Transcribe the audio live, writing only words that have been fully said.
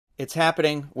It's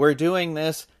happening. We're doing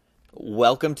this.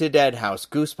 Welcome to Dead House,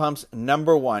 Goosebumps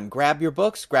 #1. Grab your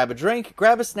books, grab a drink,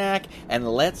 grab a snack, and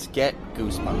let's get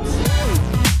Goosebumps.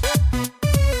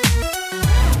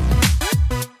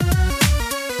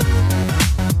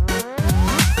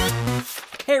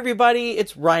 Hey everybody,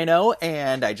 it's Rhino,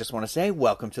 and I just want to say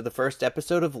welcome to the first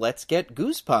episode of Let's Get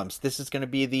Goosebumps. This is going to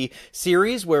be the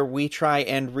series where we try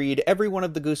and read every one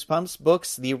of the Goosebumps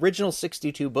books, the original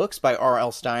 62 books by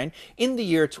R.L. Stine, in the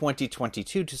year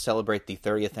 2022 to celebrate the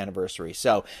 30th anniversary.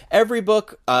 So, every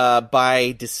book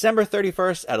by December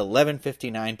 31st at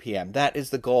 11:59 p.m. That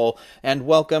is the goal, and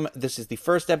welcome. This is the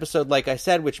first episode, like I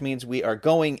said, which means we are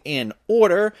going in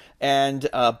order, and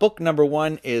book number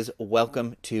 1 is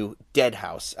Welcome to Dead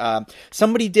House.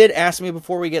 Somebody did ask me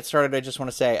before we get started, I just want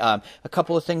to say a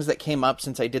couple of things that came up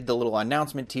since I did the little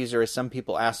announcement teaser. Is some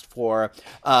people asked for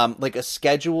like a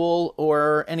schedule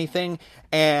or anything,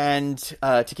 and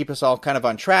to keep us all kind of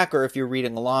on track, or if you're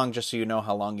reading along, just so you know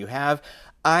how long you have.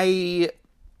 I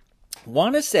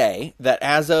want to say that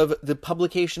as of the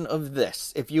publication of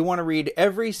this, if you want to read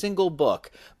every single book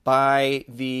by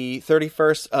the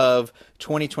 31st of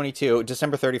 2022,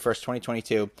 December 31st,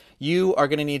 2022, you are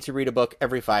going to need to read a book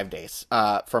every 5 days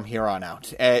from here on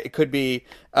out. It could be,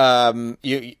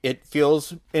 it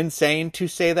feels insane to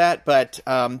say that, but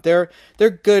they're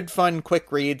good, fun,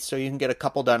 quick reads, so you can get a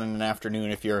couple done in an afternoon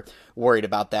if you're worried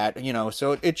about that,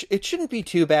 so it shouldn't be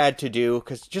too bad to do,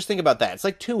 because just think about that. It's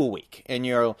like 2 a week, and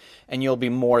you'll be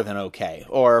more than okay.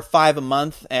 Or 5 a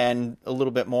month and a little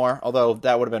bit more, although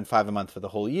that would have been 5 a month for the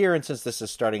whole year, and since this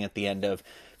is starting at the end of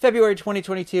February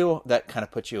 2022, that kind of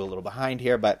puts you a little behind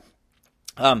here, but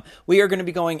we are going to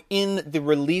be going in the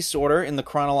release order, in the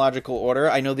chronological order.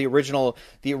 I know the original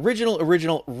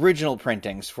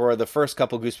printings for the first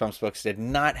couple Goosebumps books did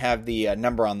not have the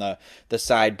number on the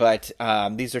side, but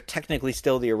these are technically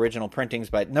still the original printings.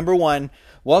 But number 1,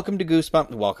 welcome to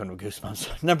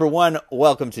Goosebumps. Number 1,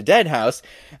 welcome to Dead House,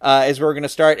 is where we're going to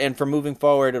start, and for moving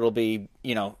forward, it'll be,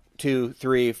 2,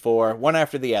 3, 4, one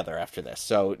after the other after this.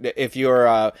 So if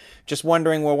you're just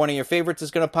wondering where one of your favorites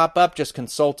is going to pop up, just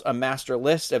consult a master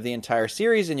list of the entire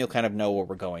series and you'll kind of know where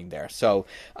we're going there. So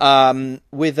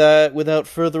without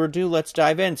further ado, let's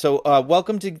dive in. So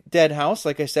welcome to Dead House.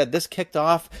 Like I said, this kicked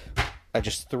off, I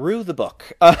just threw the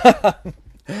book.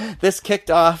 This kicked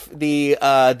off the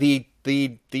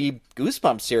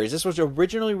Goosebumps series. This was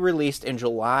originally released in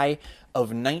July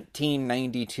of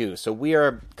 1992. So we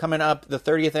are coming up, the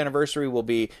 30th anniversary will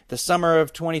be the summer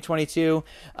of 2022.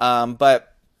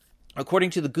 But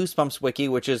according to the Goosebumps wiki,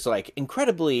 which is like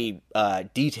incredibly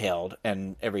detailed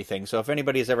and everything. So if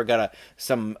anybody's ever got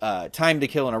some time to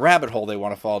kill in a rabbit hole they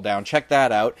want to fall down, check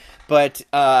that out. But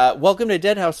Welcome to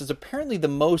Dead House is apparently the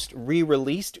most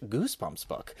re-released Goosebumps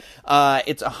book.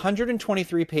 It's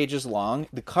 123 pages long.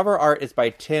 The cover art is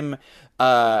by Tim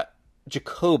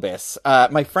Jacobus.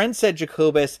 My friend said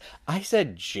Jacobus. I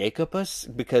said Jacobus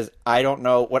because I don't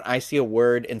know when I see a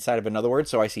word inside of another word,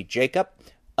 so I see Jacob,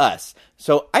 us.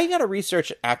 So I gotta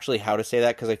research actually how to say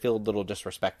that because I feel a little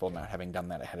disrespectful not having done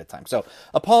that ahead of time. So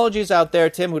apologies out there,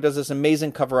 Tim, who does this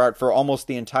amazing cover art for almost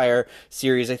the entire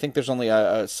series. I think there's only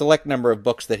a select number of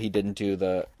books that he didn't do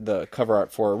the cover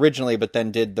art for originally, but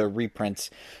then did the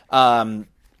reprints.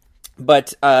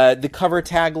 But the cover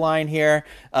tagline here,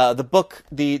 the book,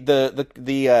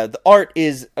 the art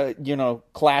is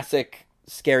classic,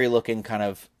 scary looking kind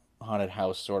of haunted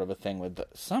house sort of a thing with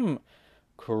some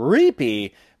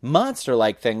creepy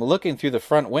monster-like thing looking through the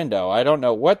front window. I don't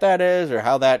know what that is or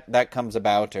how that comes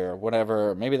about or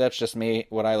whatever. Maybe that's just me,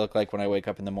 what I look like when I wake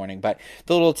up in the morning. But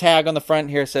the little tag on the front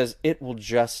here says, "It will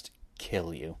just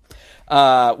kill you,"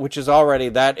 which is already,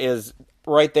 that is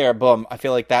right there, boom. I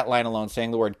feel like that line alone,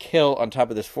 saying the word kill on top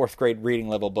of this 4th grade reading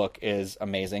level book, is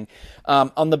amazing.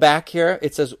 On the back here,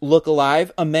 it says, "Look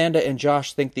alive. Amanda and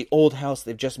Josh think the old house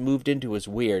they've just moved into is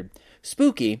weird,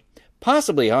 spooky,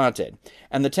 possibly haunted.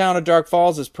 And the town of Dark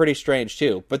Falls is pretty strange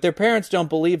too, but their parents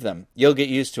don't believe them. You'll get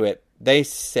used to it, they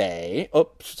say." Oh,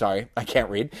 sorry, I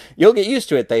can't read. "You'll get used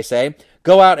to it, they say.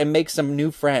 Go out and make some new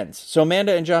friends." So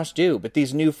Amanda and Josh do, but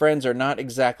these new friends are not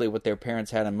exactly what their parents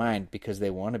had in mind because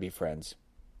they want to be friends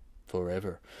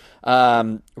forever.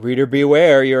 Reader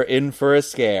beware, you're in for a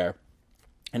scare.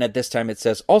 And at this time it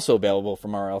says, also available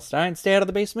from R.L. Stine, Stay Out of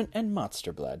the Basement, and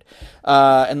Monster Blood.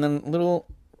 And then little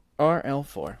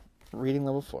RL4, reading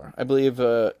level 4. I believe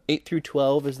 8 through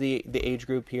 12 is the age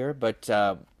group here, but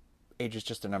age is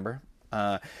just a number.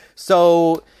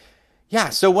 So Yeah,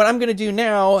 so what I'm going to do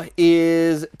now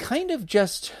is kind of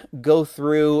just go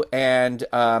through and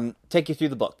take you through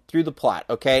the book, through the plot,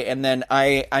 okay? And then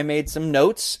I made some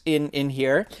notes in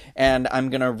here, and I'm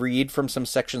going to read from some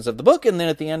sections of the book, and then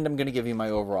at the end I'm going to give you my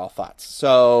overall thoughts.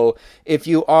 So if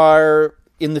you are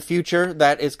in the future,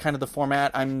 that is kind of the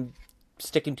format I'm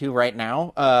sticking to right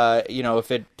now.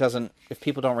 If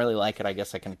people don't really like it, I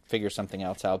guess I can figure something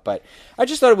else out. But I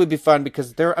just thought it would be fun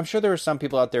because I'm sure there are some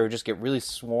people out there who just get really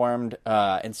swarmed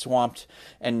and swamped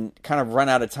and kind of run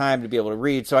out of time to be able to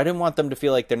read. So I didn't want them to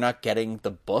feel like they're not getting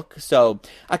the book. So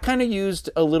I kind of used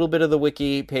a little bit of the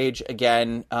wiki page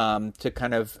again to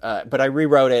kind of, but I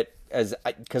rewrote it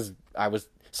because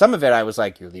some of it I was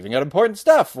like, you're leaving out important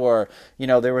stuff, or,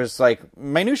 there was like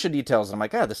minutia details, and I'm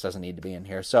like, this doesn't need to be in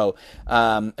here. So,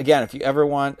 again, if you ever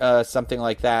want something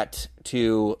like that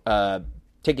to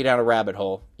take you down a rabbit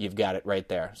hole, you've got it right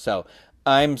there. So,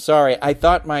 I'm sorry, I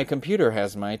thought my computer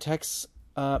has my texts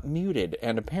muted,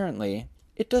 and apparently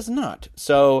it does not.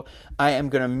 So, I am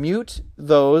going to mute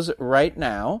those right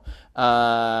now.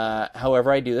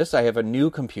 However I do this, I have a new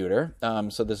computer,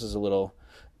 so this is a little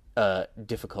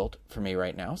difficult for me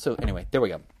right now. So anyway, there we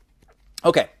go.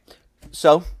 Okay,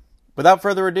 so without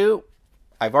further ado,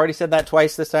 I've already said that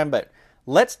twice this time, but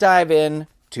let's dive in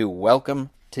to Welcome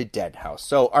to Dead House.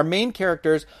 So our main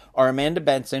characters are Amanda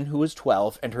Benson, who is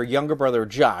 12, and her younger brother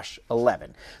Josh,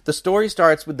 11. The story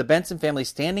starts with the Benson family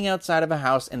standing outside of a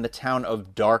house in the town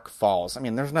of Dark Falls. I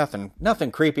mean, there's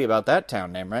nothing creepy about that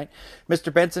town name, right?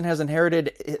 Mr. Benson has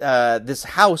inherited this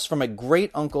house from a great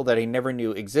uncle that he never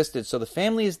knew existed, so the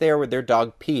family is there with their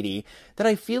dog Petey, that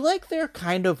I feel like they're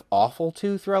kind of awful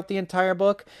to throughout the entire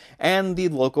book, and the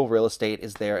local real estate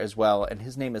is there as well, and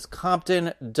his name is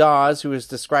Compton Dawes, who is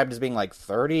described as being like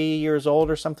 30 years old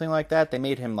or something like that. They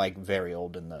made him like very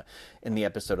old in the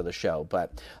episode of the show.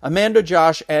 But Amanda,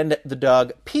 Josh, and the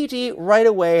dog Petey right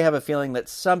away have a feeling that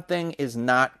something is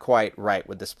not quite right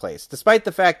with this place. Despite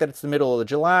the fact that it's the middle of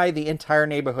July, the entire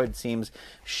neighborhood seems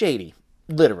shady,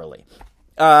 literally.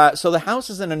 So the house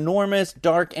is an enormous,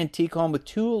 dark antique home with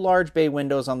 2 large bay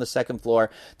windows on the second floor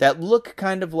that look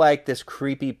kind of like this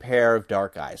creepy pair of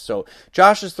dark eyes. So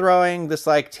Josh is throwing this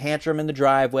like tantrum in the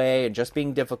driveway and just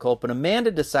being difficult, but Amanda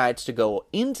decides to go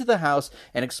into the house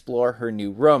and explore her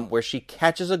new room, where she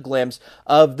catches a glimpse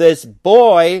of this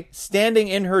boy standing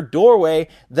in her doorway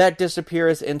that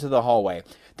disappears into the hallway.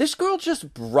 This girl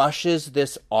just brushes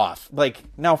this off. Like,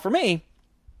 now for me,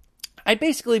 I'd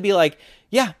basically be like,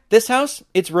 yeah, this house,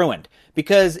 it's ruined.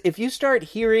 Because if you start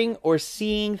hearing or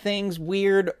seeing things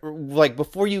weird, like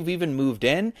before you've even moved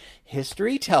in,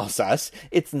 history tells us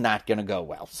it's not going to go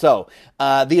well. So,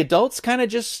 the adults kind of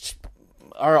just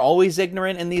are always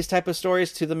ignorant in these type of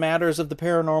stories to the matters of the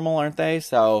paranormal, aren't they?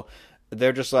 So,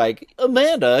 they're just like,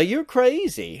 Amanda, you're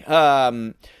crazy.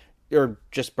 Or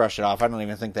just brush it off. I don't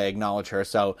even think they acknowledge her.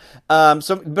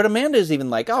 But Amanda's even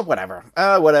like, oh, whatever.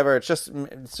 It's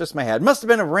just my head. Must have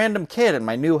been a random kid in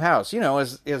my new house.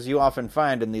 As you often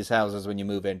find in these houses when you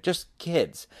move in. Just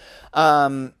kids.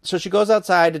 So she goes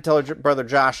outside to tell her brother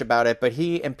Josh about it, but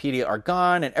he and Petey are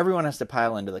gone, and everyone has to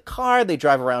pile into the car. They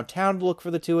drive around town to look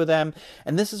for the two of them,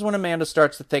 and this is when Amanda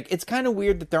starts to think, it's kind of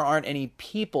weird that there aren't any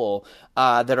people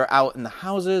that are out in the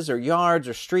houses or yards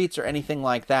or streets or anything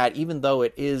like that, even though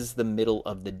it is the middle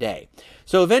of the day.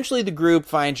 So eventually the group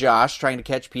find Josh trying to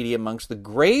catch Petey amongst the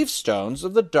gravestones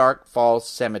of the Dark Falls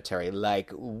Cemetery.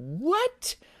 Like,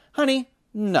 what? Honey,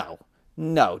 no.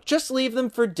 Just leave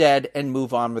them for dead and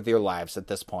move on with your lives at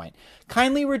this point.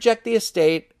 Kindly reject the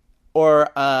estate or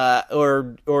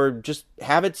just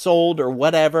have it sold or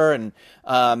whatever. And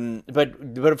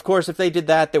but of course, if they did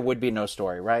that, there would be no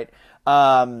story, right?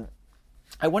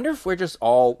 I wonder if we're just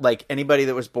all, like, anybody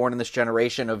that was born in this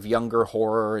generation of younger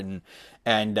horror and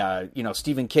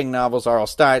Stephen King novels, R.L.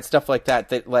 Stine, stuff like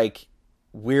that, like,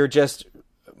 we're just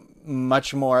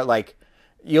much more, like,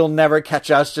 you'll never catch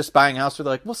us just buying a house where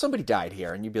they're like, well, somebody died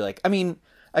here. And you'd be like, I mean,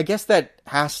 I guess that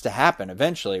has to happen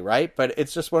eventually, right? But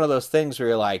it's just one of those things where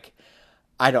you're like,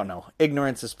 I don't know.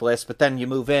 Ignorance is bliss, but then you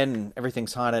move in and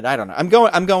everything's haunted. I don't know.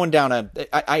 I'm going down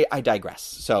I digress.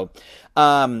 So,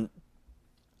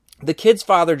 the kid's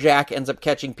father, Jack, ends up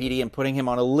catching Petey and putting him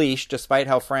on a leash, despite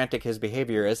how frantic his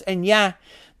behavior is. And yeah,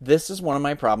 this is one of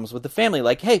my problems with the family.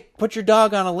 Like, hey, put your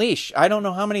dog on a leash. I don't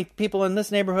know how many people in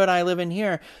this neighborhood I live in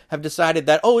here have decided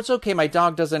that, oh, it's okay, my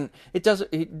dog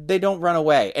they don't run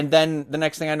away. And then the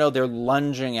next thing I know, they're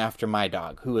lunging after my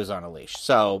dog, who is on a leash.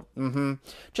 So,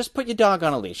 just put your dog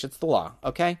on a leash. It's the law,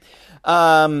 okay?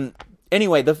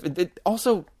 Anyway,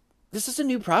 also, this is a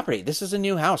new property. This is a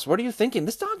new house. What are you thinking?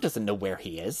 This dog doesn't know where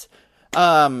he is.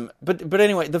 But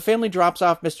anyway, the family drops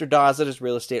off Mr. Dawes at his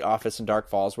real estate office in Dark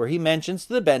Falls, where he mentions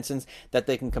to the Bensons that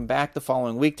they can come back the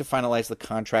following week to finalize the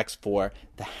contracts for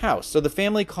the house. So the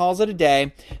family calls it a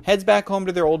day, heads back home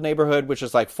to their old neighborhood, which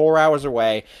is like 4 hours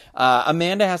away.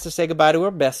 Amanda has to say goodbye to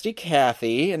her bestie,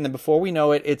 Kathy, and then before we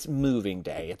know it, it's moving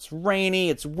day. It's rainy,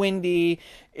 it's windy,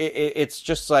 it's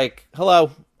just like,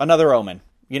 hello, another omen.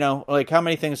 You know, like how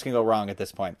many things can go wrong at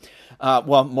this point?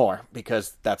 Well, more,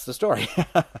 because that's the story.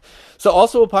 So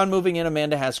also upon moving in,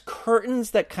 Amanda has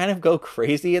curtains that kind of go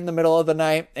crazy in the middle of the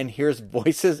night and hears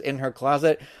voices in her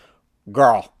closet.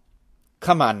 Girl,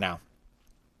 come on now.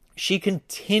 She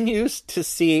continues to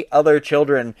see other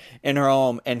children in her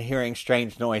home and hearing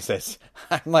strange noises.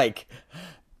 I'm like,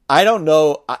 I don't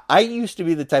know. I used to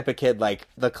be the type of kid, like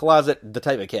the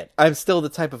type of kid. I'm still the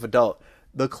type of adult.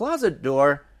 The closet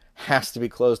door has to be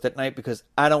closed at night because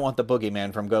I don't want the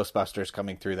boogeyman from Ghostbusters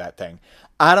coming through that thing.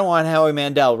 I don't want Howie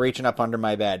Mandel reaching up under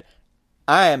my bed.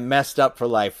 I am messed up for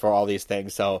life for all these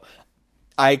things, so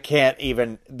I can't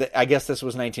even... I guess this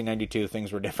was 1992.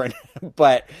 Things were different.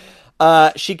 But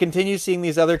she continues seeing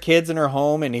these other kids in her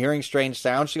home and hearing strange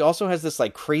sounds. She also has this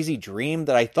like crazy dream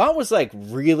that I thought was like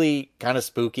really kind of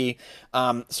spooky.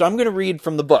 So I'm going to read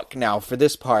from the book now for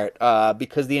this part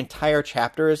because the entire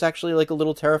chapter is actually like a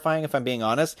little terrifying if I'm being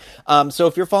honest. So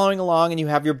if you're following along and you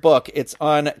have your book, it's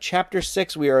on chapter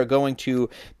 6. We are going to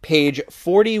page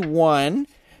 41.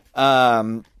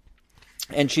 And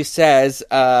she says,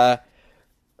 but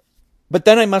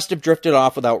then I must have drifted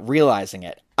off without realizing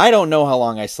it. I don't know how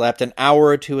long I slept, an hour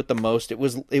or two at the most. It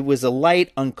was a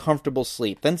light, uncomfortable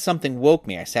sleep. Then something woke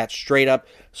me. I sat straight up,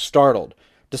 startled.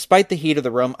 Despite the heat of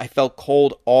the room, I felt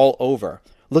cold all over.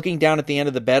 Looking down at the end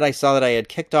of the bed, I saw that I had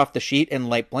kicked off the sheet and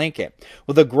light blanket.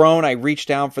 With a groan, I reached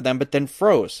down for them, but then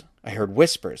froze. I heard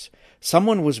whispers.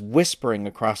 Someone was whispering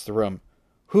across the room.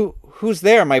 Who's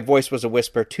there? My voice was a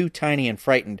whisper, too tiny and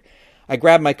frightened. I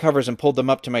grabbed my covers and pulled them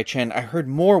up to my chin. I heard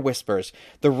more whispers.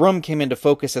 The room came into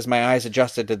focus as my eyes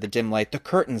adjusted to the dim light. The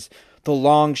curtains, the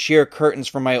long, sheer curtains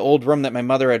from my old room that my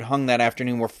mother had hung that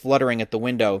afternoon were fluttering at the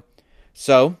window.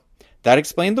 So, that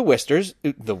explained the whispers.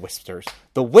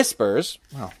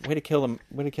 Wow, way to kill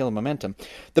the momentum.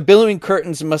 The billowing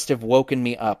curtains must have woken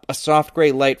me up. A soft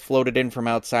gray light floated in from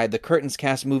outside. The curtains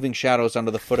cast moving shadows onto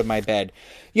the foot of my bed.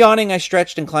 Yawning, I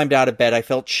stretched and climbed out of bed. I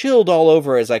felt chilled all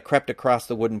over as I crept across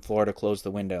the wooden floor to close the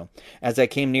window. As I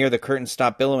came near, the curtains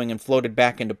stopped billowing and floated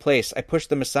back into place. I pushed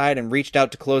them aside and reached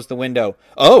out to close the window.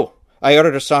 Oh! I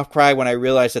uttered a soft cry when I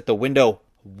realized that the window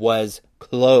was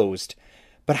closed.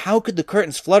 But how could the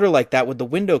curtains flutter like that with the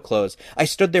window closed? I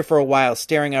stood there for a while,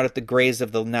 staring out at the grays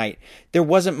of the night. There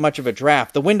wasn't much of a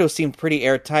draft. The window seemed pretty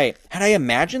airtight. Had I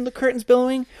imagined the curtains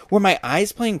billowing? Were my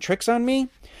eyes playing tricks on me?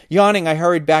 Yawning, I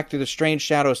hurried back through the strange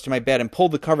shadows to my bed and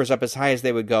pulled the covers up as high as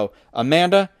they would go.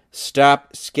 Amanda,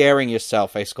 stop scaring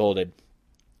yourself, I scolded.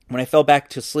 When I fell back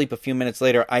to sleep a few minutes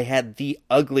later, I had the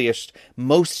ugliest,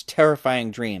 most terrifying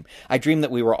dream. I dreamed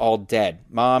that we were all dead.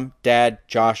 Mom, Dad,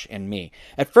 Josh, and me.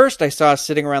 At first, I saw us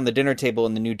sitting around the dinner table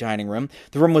in the new dining room.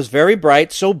 The room was very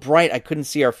bright, so bright I couldn't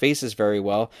see our faces very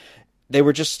well. They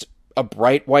were just a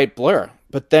bright white blur.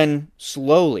 But then,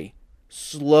 slowly,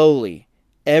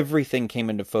 everything came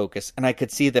into focus, and I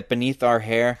could see that beneath our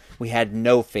hair, we had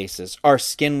no faces. Our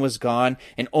skin was gone,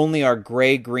 and only our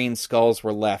gray-green skulls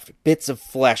were left. Bits of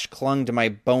flesh clung to my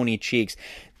bony cheeks.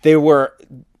 There were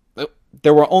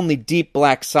only deep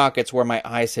black sockets where my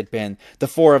eyes had been. The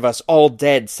four of us, all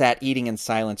dead, sat eating in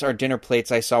silence. Our dinner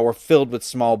plates, I saw, were filled with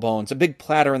small bones. A big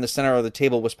platter in the center of the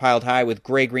table was piled high with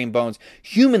gray-green bones,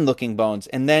 human-looking bones.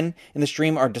 And then, in the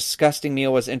stream, our disgusting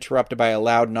meal was interrupted by a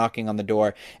loud knocking on the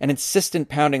door, an insistent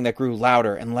pounding that grew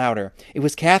louder and louder. It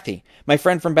was Kathy, my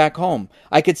friend from back home.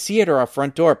 I could see it at our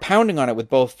front door, pounding on it with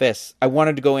both fists. I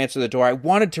wanted to go answer the door. I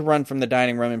wanted to run from the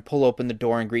dining room and pull open the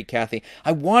door and greet Kathy.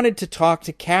 I wanted to talk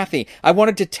to Kathy. I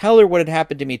wanted to tell her what had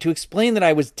happened to me, to explain that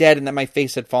I was dead and that my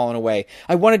face had fallen away.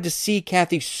 I wanted to see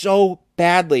Kathy so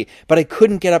badly, but I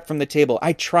couldn't get up from the table.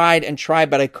 I tried and tried,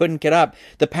 but I couldn't get up.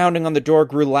 The pounding on the door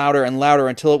grew louder and louder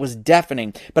until it was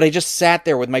deafening, but I just sat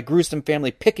there with my gruesome family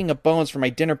picking up bones from my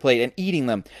dinner plate and eating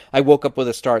them. I woke up with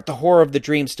a start, the horror of the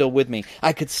dream still with me.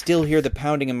 I could still hear the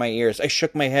pounding in my ears. I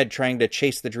shook my head, trying to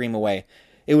chase the dream away.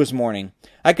 It was morning.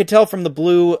 I could tell from the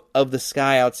blue of the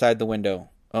sky outside the window.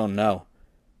 Oh no.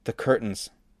 The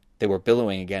curtains. They were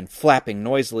billowing again, flapping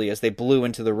noisily as they blew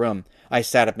into the room. I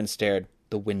sat up and stared.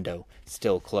 The window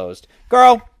still closed.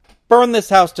 Girl, burn this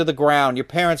house to the ground. Your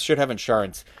parents should have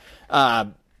insurance.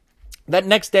 That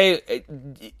next day,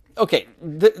 okay,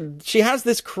 she has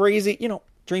this crazy,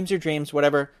 dreams are dreams,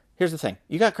 whatever. Here's the thing.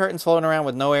 You got curtains floating around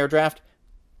with no air draft.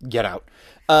 get out.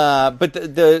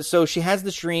 But so she has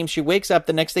this dream. She wakes up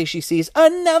the next day. She sees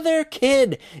another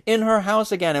kid in her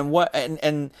house again,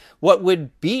 and what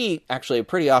would be actually a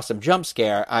pretty awesome jump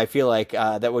scare. I feel like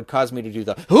that would cause me to do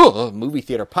the movie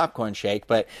theater popcorn shake.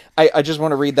 But I just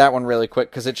want to read that one really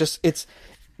quick because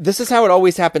this is how it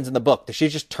always happens in the book. She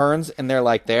just turns and they're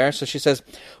like there. So she says,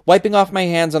 wiping off my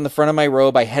hands on the front of my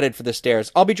robe, I headed for the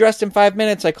stairs. I'll be dressed in 5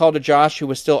 minutes, I called to Josh, who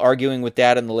was still arguing with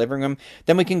Dad in the living room.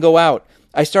 Then we can go out.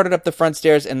 I started up the front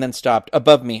stairs and then stopped.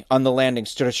 Above me, on the landing,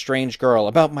 stood a strange girl,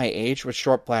 about my age, with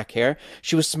short black hair.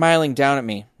 She was smiling down at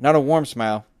me. Not a warm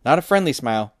smile, not a friendly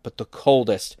smile, but the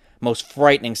coldest, most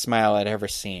frightening smile I'd ever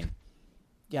seen.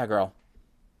 Yeah, girl.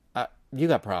 You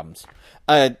got problems.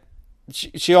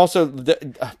 She also...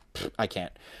 I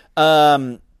can't.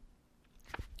 I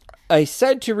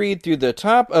said to read through the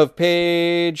top of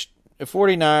page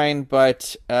 49,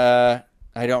 but...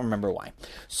 I don't remember why.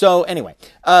 So anyway,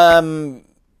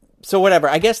 so whatever.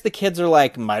 I guess the kids are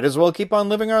like, might as well keep on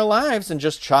living our lives and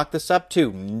just chalk this up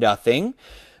to nothing.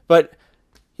 But,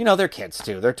 they're kids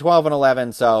too. They're 12 and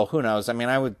 11, so who knows? I mean,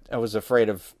 I was afraid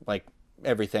of, like,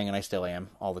 everything, and I still am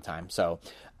all the time. So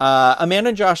Amanda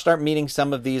and Josh start meeting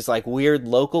some of these, like, weird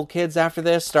local kids after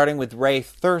this, starting with Ray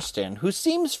Thurston, who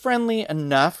seems friendly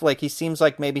enough. Like, he seems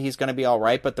like maybe he's going to be all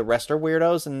right, but the rest are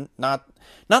weirdos and not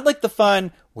like the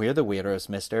fun, we're the weirdos,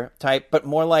 mister, type, but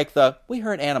more like the, we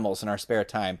hurt animals in our spare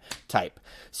time type.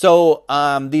 So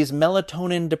these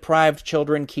melatonin-deprived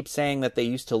children keep saying that they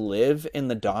used to live in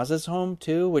the Dawes' home,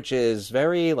 too, which is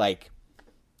very, like,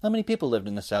 how many people lived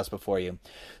in this house before you?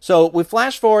 So we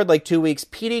flash forward like 2 weeks.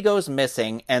 Petey goes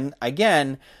missing. And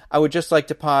again, I would just like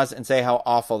to pause and say how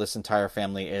awful this entire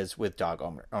family is with dog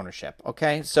ownership.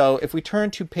 Okay, so if we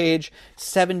turn to page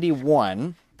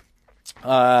 71...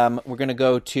 we're going to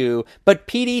go to, but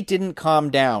Petey didn't calm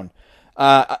down.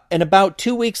 And about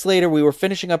 2 weeks later, we were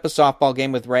finishing up a softball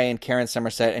game with Ray and Karen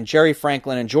Somerset and Jerry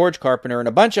Franklin and George Carpenter and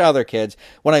a bunch of other kids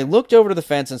when I looked over to the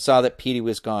fence and saw that Petey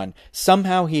was gone.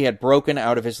 Somehow he had broken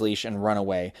out of his leash and run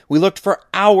away. We looked for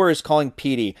hours calling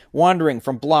Petey, wandering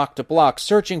from block to block,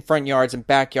 searching front yards and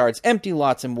backyards, empty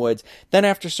lots and woods. Then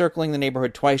after circling the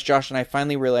neighborhood twice, Josh and I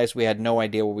finally realized we had no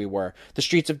idea where we were. The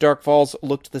streets of Dark Falls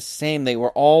looked the same. They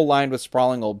were all lined with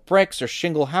sprawling old bricks or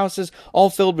shingle houses, all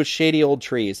filled with shady old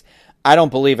trees. I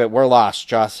don't believe it. We're lost,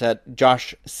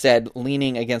 Josh said,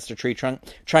 leaning against a tree trunk,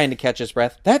 trying to catch his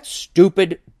breath. That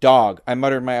stupid dog, I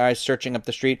muttered, my eyes searching up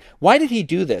the street. Why did he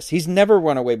do this? He's never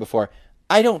run away before.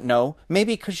 I don't know.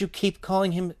 Maybe because you keep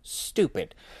calling him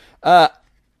stupid.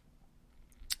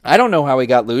 I don't know how he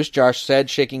got loose, Josh said,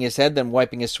 shaking his head, then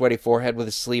wiping his sweaty forehead with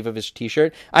the sleeve of his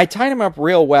t-shirt. I tied him up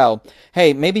real well.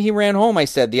 Hey, maybe he ran home, I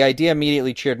said. The idea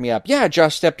immediately cheered me up. Yeah,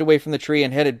 Josh stepped away from the tree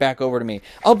and headed back over to me.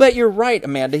 I'll bet you're right,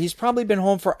 Amanda. He's probably been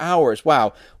home for hours.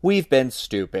 Wow, we've been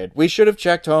stupid. We should have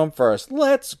checked home first.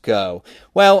 Let's go.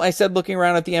 Well, I said, looking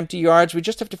around at the empty yards, we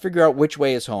just have to figure out which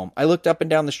way is home. I looked up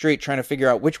and down the street, trying to figure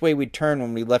out which way we'd turn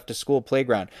when we left a school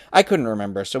playground. I couldn't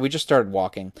remember, so we just started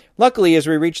walking. Luckily, as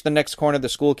we reached the next corner, the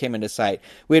school came into sight.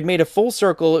 We had made a full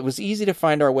circle. It was easy to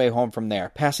find our way home from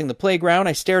there. Passing the playground,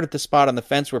 I stared at the spot on the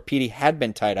fence where Petey had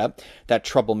been tied up, that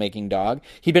troublemaking dog.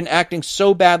 He'd been acting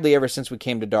so badly ever since we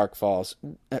came to Dark Falls.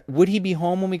 Would he be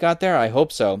home when we got there? I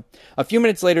hope so. A few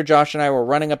minutes later, Josh and I were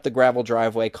running up the gravel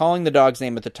driveway, calling the dog's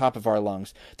name at the top of our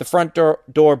lungs. The front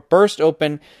door burst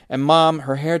open, and Mom,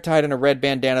 her hair tied in a red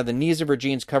bandana, the knees of her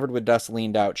jeans covered with dust,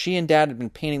 leaned out. She and Dad had been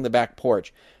painting the back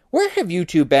porch. Where have you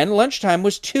two been? Lunchtime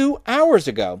was 2 hours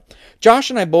ago. Josh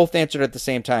and I both answered at the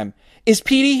same time. Is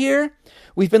Petey here?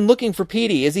 We've been looking for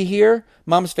Petey. Is he here?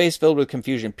 Mom's face filled with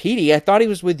confusion. Petey? I thought he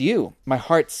was with you. My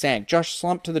heart sank. Josh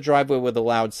slumped to the driveway with a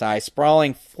loud sigh,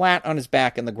 sprawling flat on his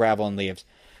back in the gravel and leaves.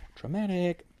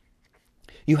 Dramatic.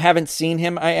 You haven't seen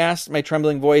him? I asked, my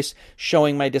trembling voice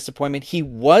showing my disappointment. He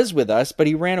was with us, but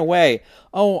he ran away.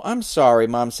 Oh, I'm sorry,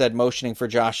 Mom said, motioning for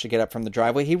Josh to get up from the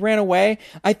driveway. He ran away?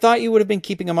 I thought you would have been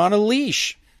keeping him on a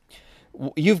leash.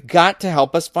 You've got to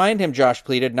help us find him, Josh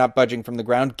pleaded, not budging from the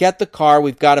ground. Get the car.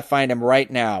 We've got to find him right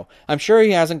now. I'm sure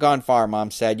he hasn't gone far,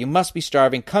 Mom said. You must be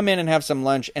starving. Come in and have some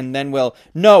lunch, and then we'll...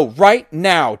 No, right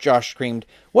now, Josh screamed.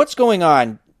 What's going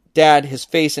on? Dad, his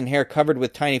face and hair covered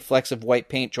with tiny flecks of white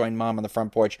paint, joined Mom on the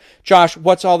front porch. Josh,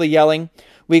 what's all the yelling?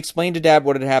 We explained to Dad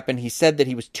what had happened. He said that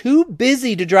he was too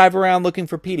busy to drive around looking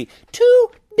for Petey.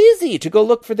 Too busy to go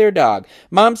look for their dog.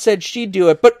 Mom said she'd do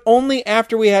it, but only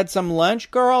after we had some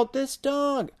lunch. Girl, this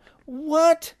dog.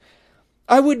 What?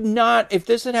 I would not, if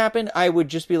this had happened, I would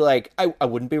just be like, I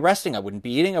wouldn't be resting. I wouldn't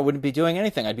be eating. I wouldn't be doing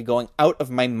anything. I'd be going out of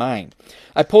my mind.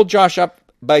 I pulled Josh up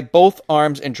by both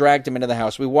arms and dragged him into the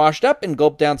house. We washed up and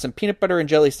gulped down some peanut butter and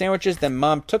jelly sandwiches. Then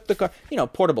Mom took the car,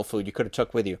 portable food you could have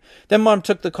took with you. Then Mom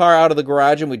took the car out of the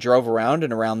garage and we drove around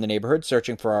and around the neighborhood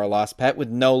searching for our lost pet with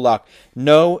no luck.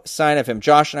 No sign of him.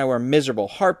 Josh and I were miserable,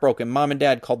 heartbroken. Mom and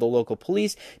Dad called the local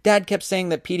police. Dad kept saying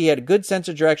that Petey had a good sense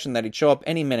of direction, that he'd show up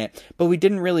any minute, but we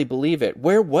didn't really believe it.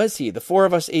 Where was he? The four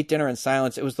of us ate dinner in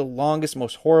silence. It was the longest,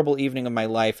 most horrible evening of my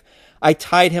life. I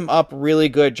tied him up really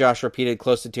good, Josh repeated,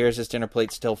 close to tears, his dinner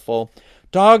plate still full.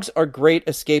 Dogs are great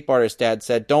escape artists, Dad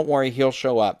said. Don't worry, he'll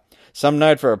show up. Some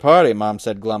night for a party, Mom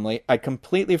said glumly. I'd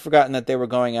completely forgotten that they were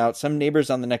going out. Some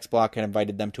neighbors on the next block had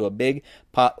invited them to a big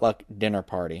potluck dinner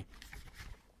party.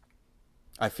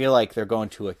 I feel like they're going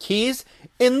to a Keys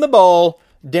in the Bowl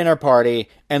dinner party,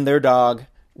 and their dog,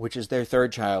 which is their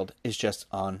third child, is just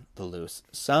on the loose.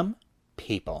 Some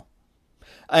people.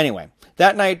 Anyway,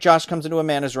 that night, Josh comes into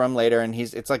Amanda's room later, and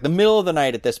it's like the middle of the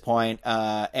night at this point,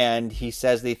 and he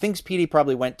says that he thinks Petey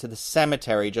probably went to the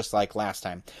cemetery just like last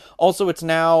time. Also, it's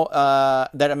now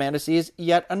that Amanda sees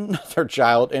yet another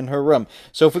child in her room.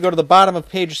 So if we go to the bottom of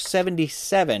page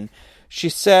 77, she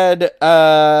said,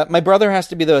 my brother has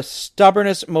to be the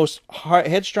stubbornest, most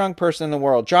headstrong person in the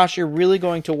world. Josh, you're really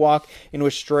going to walk into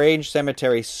a strange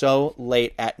cemetery so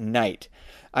late at night?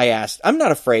 I asked. I'm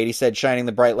not afraid, he said, shining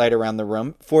the bright light around the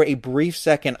room. For a brief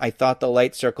second, I thought the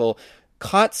light circle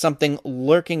caught something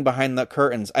lurking behind the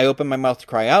curtains. I opened my mouth to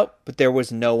cry out, but there was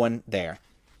no one there.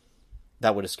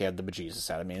 That would have scared the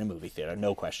bejesus out of me in a movie theater,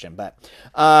 no question. But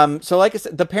so like I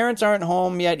said, the parents aren't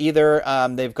home yet either.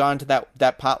 They've gone to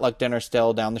that potluck dinner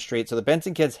still down the street. So the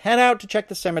Benson kids head out to check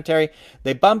the cemetery.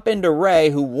 They bump into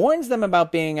Ray, who warns them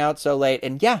about being out so late.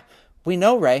 And yeah, we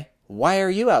know, Ray. Why are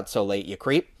you out so late, you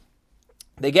creep?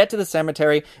 They get to the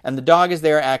cemetery, and the dog is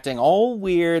there acting all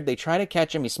weird. They try to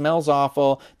catch him. He smells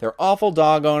awful. They're awful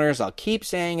dog owners. I'll keep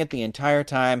saying it the entire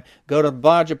time. Go to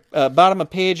the bottom of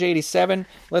page 87.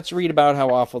 Let's read about how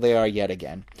awful they are yet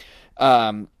again.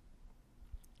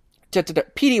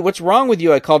 Petey, what's wrong with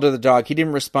you? I called to the dog. He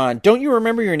didn't respond. Don't you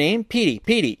remember your name? Petey.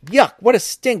 Yuck, what a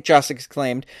stink, Josh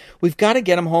exclaimed. We've got to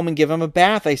get him home and give him a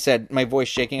bath, I said, my voice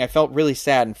shaking. I felt really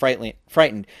sad and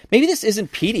frightened. Maybe this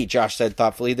isn't Petey, Josh said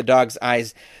thoughtfully. The dog's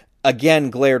eyes again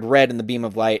glared red in the beam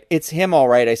of light. It's him, all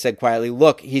right, I said quietly.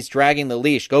 Look, he's dragging the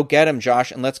leash. Go get him,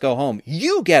 Josh, and let's go home.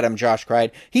 You get him, Josh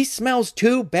cried. He smells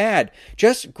too bad.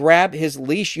 Just grab his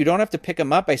leash. You don't have to pick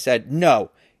him up, I said.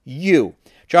 No, you.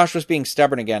 Josh was being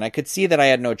stubborn again. I could see that I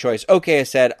had no choice. Okay, I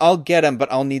said, I'll get him, but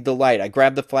I'll need the light. I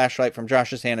grabbed the flashlight from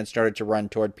Josh's hand and started to run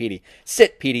toward Petey.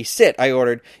 Sit, Petey, sit, I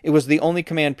ordered. It was the only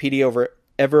command Petey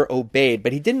ever obeyed,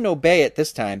 but he didn't obey it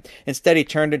this time. Instead, he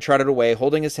turned and trotted away,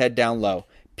 holding his head down low.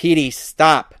 Petey,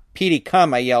 stop. Petey,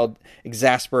 come, I yelled,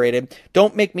 exasperated.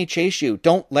 Don't make me chase you.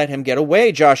 Don't let him get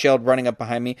away, Josh yelled, running up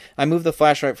behind me. I moved the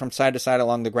flashlight from side to side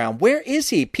along the ground. Where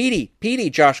is he? Petey,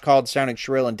 Josh called, sounding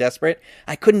shrill and desperate.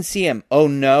 I couldn't see him. Oh,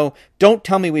 no. Don't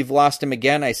tell me we've lost him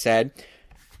again, I said.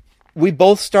 We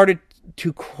both started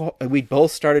to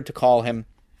call him.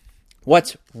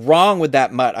 What's wrong with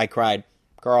that mutt? I cried.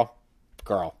 Girl.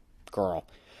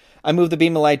 I moved the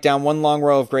beam of light down one long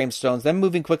row of gravestones, then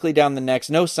moving quickly down the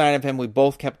next. No sign of him. We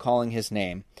both kept calling his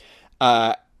name.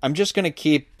 I'm just gonna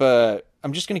keep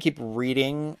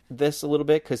reading this a little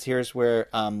bit, because here's where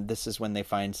this is when they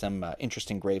find some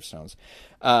interesting gravestones.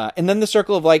 And then the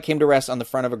circle of light came to rest on the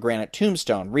front of a granite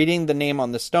tombstone. Reading the name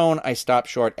on the stone, I stopped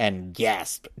short and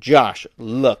gasped. Josh,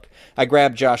 look. I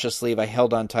grabbed Josh's sleeve. I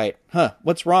held on tight. Huh,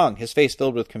 what's wrong? His face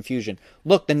filled with confusion.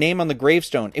 Look, the name on the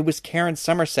gravestone. It was Karen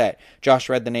Somerset. Josh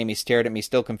read the name. He stared at me,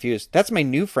 still confused. That's my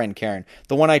new friend, Karen.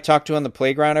 The one I talk to on the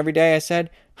playground every day, I said.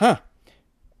 Huh.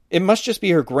 It must just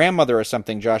be her grandmother or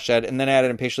something, Josh said, and then added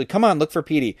impatiently, come on, look for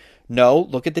Petey. No,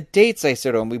 look at the dates, I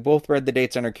said to him. We both read the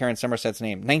dates under Karen Somerset's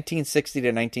name, 1960 to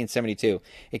 1972.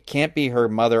 It can't be her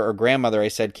mother or grandmother, I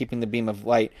said, keeping the beam of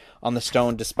light on the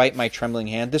stone despite my trembling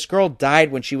hand. This girl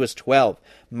died when she was 12,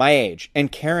 my age,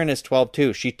 and Karen is 12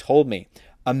 too. She told me.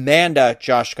 Amanda,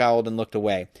 Josh scowled and looked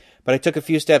away. But I took a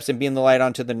few steps and beamed the light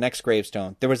onto the next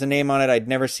gravestone. There was a name on it I'd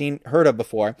never heard of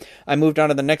before. I moved on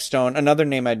to the next stone, another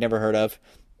name I'd never heard of.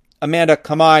 Amanda,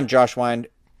 come on, Josh whined.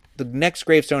 The next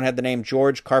gravestone had the name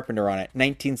George Carpenter on it,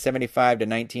 1975 to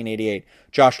 1988.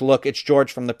 Josh, look, it's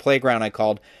George from the playground, I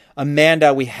called.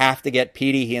 Amanda, we have to get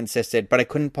Petey, he insisted, but I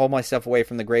couldn't pull myself away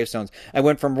from the gravestones. I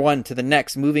went from one to the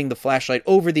next, moving the flashlight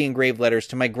over the engraved letters.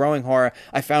 To my growing horror,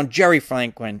 I found Jerry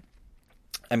Franklin.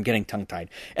 I'm getting tongue-tied.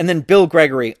 And then Bill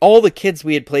Gregory, all the kids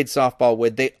we had played softball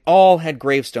with, they all had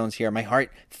gravestones here. My heart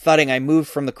thudding, I moved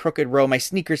from the crooked row, my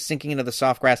sneakers sinking into the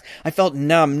soft grass. I felt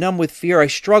numb with fear. I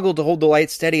struggled to hold the light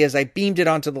steady as I beamed it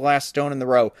onto the last stone in the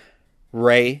row.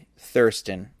 Ray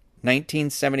Thurston,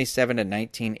 1977 to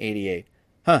 1988.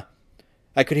 Huh.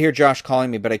 I could hear Josh calling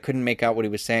me, but I couldn't make out what he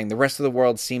was saying. The rest of the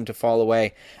world seemed to fall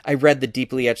away. I read the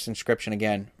deeply etched inscription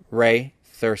again. Ray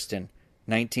Thurston,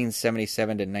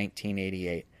 1977 to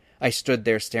 1988. I stood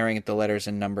there staring at the letters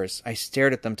and numbers. I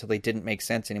stared at them till they didn't make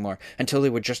sense anymore, until they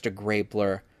were just a gray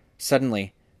blur.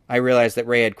 Suddenly, I realized that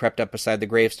Ray had crept up beside the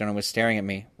gravestone and was staring at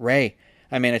me. Ray,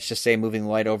 I managed to say, moving the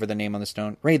light over the name on the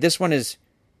stone. Ray, this one is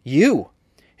you.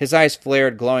 His eyes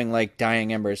flared, glowing like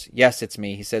dying embers. Yes, it's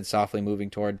me, he said softly, moving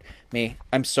toward me.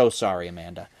 I'm so sorry,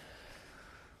 Amanda.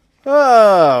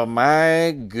 Oh,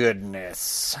 my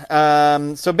goodness.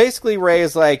 So basically Ray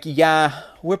is like, yeah,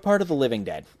 we're part of the living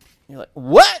dead. You're like,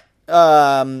 what?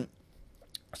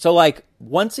 So like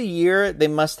once a year they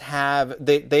must have,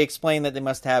 they explain that they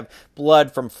must have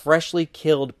blood from freshly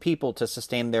killed people to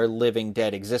sustain their living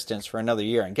dead existence for another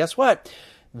year. And guess what?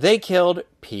 They killed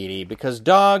Petey because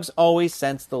dogs always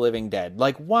sense the living dead.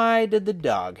 Like, why did the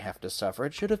dog have to suffer?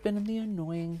 It should have been the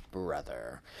annoying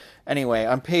brother. Anyway,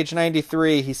 on page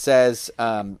 93, he says,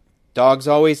 dogs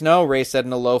always know, Ray said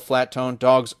in a low, flat tone.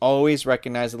 Dogs always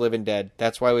recognize the living dead.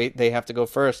 That's why they have to go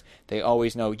first. They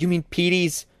always know. You mean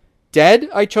Petey's dead?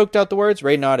 I choked out the words.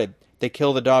 Ray nodded. They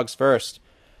kill the dogs first.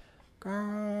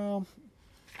 Girl.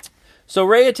 So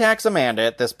Ray attacks Amanda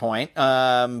at this point,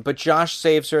 but Josh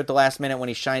saves her at the last minute when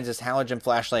he shines his halogen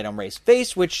flashlight on Ray's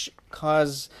face, which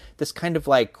caused this kind of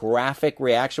like graphic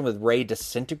reaction with Ray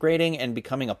disintegrating and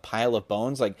becoming a pile of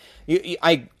bones. Like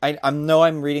I know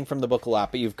I'm reading from the book a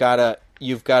lot, but you've got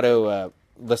to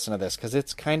listen to this because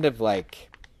it's kind of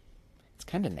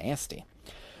nasty.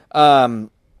 So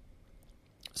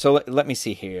let me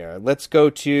see here. Let's go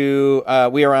to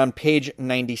we are on page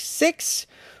 96.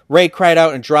 Ray cried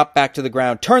out and dropped back to the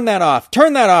ground. Turn that off!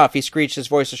 Turn that off! He screeched, his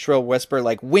voice a shrill whisper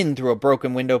like wind through a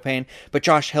broken window pane. But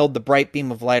Josh held the bright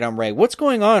beam of light on Ray. What's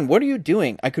going on? What are you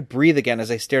doing? I could breathe again as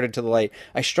I stared into the light.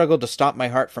 I struggled to stop my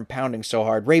heart from pounding so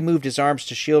hard. Ray moved his arms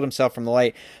to shield himself from the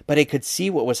light, but I could see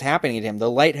what was happening to him.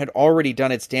 The light had already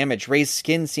done its damage. Ray's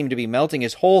skin seemed to be melting.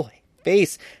 His whole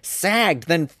face sagged,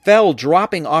 then fell,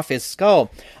 dropping off his skull.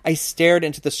 I stared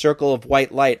into the circle of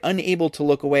white light, unable to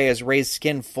look away as Ray's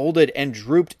skin folded and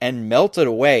drooped and melted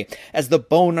away. As the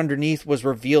bone underneath was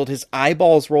revealed, his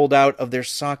eyeballs rolled out of their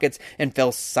sockets and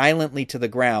fell silently to the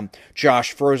ground.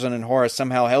 Josh, frozen in horror,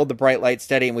 somehow held the bright light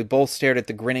steady, and we both stared at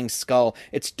the grinning skull,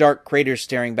 its dark craters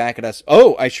staring back at us.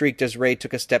 Oh! I shrieked as Ray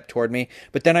took a step toward me,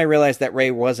 but then I realized that Ray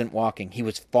wasn't walking. He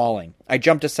was falling. I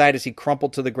jumped aside as he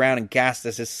crumpled to the ground and gasped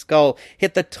as his skull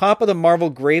hit the top of the marble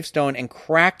gravestone and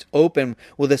cracked open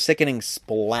with a sickening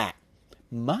splat.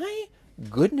 My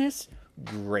goodness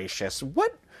gracious.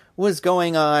 What was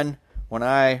going on when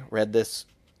I read this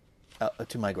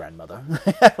to my grandmother?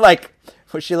 Like,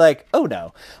 was she like, oh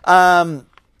no.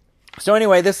 So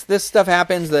anyway, this stuff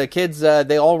happens. The kids,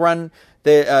 they all run.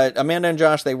 Amanda and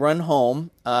Josh, they run home,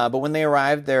 but when they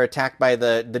arrive, they're attacked by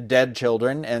the dead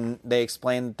children, and they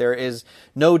explain that there is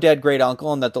no dead great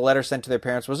uncle, and that the letter sent to their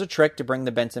parents was a trick to bring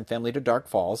the Benson family to Dark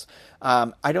Falls.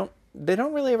 They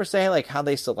don't really ever say like how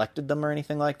they selected them or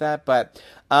anything like that, but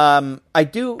I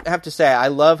do have to say I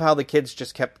love how the kids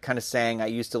just kept kind of saying, "I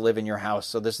used to live in your house."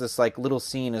 So this like little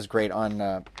scene is great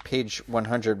on page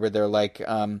 100 where they're like,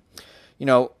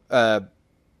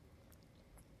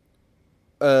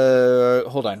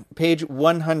 hold on, page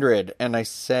 100, and I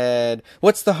said,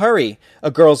 "What's the hurry?" a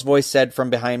girl's voice said from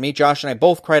behind me. Josh and I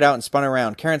both cried out and spun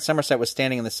around. Karen Somerset was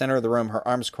standing in the center of the room, her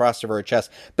arms crossed over her chest.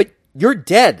 "But you're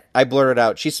dead," I blurted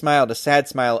out. She smiled, a sad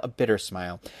smile, a bitter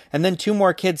smile. And then two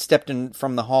more kids stepped in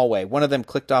from the hallway. One of them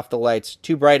clicked off the lights.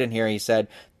 "Too bright in here," he said.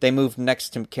 They moved next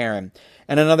to Karen.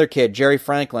 And another kid, Jerry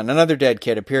Franklin, another dead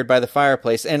kid, appeared by the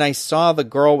fireplace, and I saw the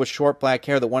girl with short black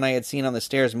hair, the one I had seen on the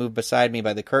stairs, move beside me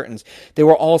by the curtains. They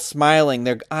were all smiling,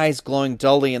 their eyes glowing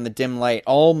dully in the dim light,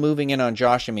 all moving in on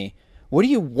Josh and me. "What do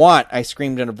you want?" I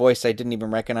screamed in a voice I didn't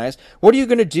even recognize. "What are you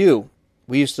going to do?"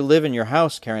 "We used to live in your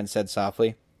house," Karen said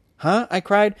softly. "Huh?" I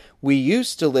cried. "We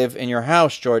used to live in your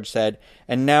house," George said.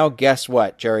 "And now guess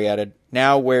what?" Jerry added.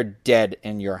 "Now we're dead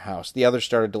in your house." The others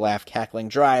started to laugh, cackling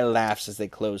dry laughs as they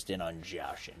closed in on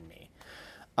Josh and me.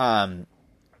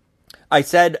 I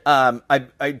said,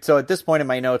 so at this point in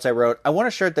my notes I wrote, I want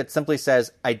a shirt that simply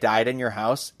says, "I died in your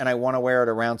house," and I want to wear it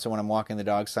around so when I'm walking the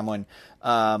dog, someone,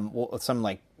 some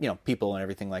like, people and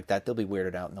everything like that, they'll be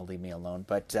weirded out and they'll leave me alone.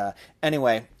 But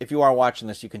anyway, if you are watching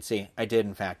this, you can see I did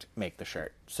in fact make the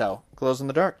shirt. So, glows in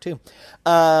the dark too.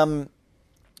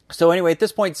 So anyway, at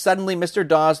this point, suddenly Mr.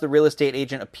 Dawes, the real estate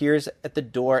agent, appears at the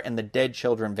door and the dead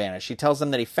children vanish. He tells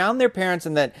them that he found their parents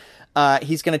and that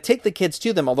he's going to take the kids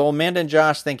to them. Although Amanda and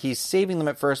Josh think he's saving them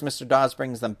at first, Mr. Dawes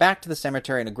brings them back to the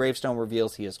cemetery and a gravestone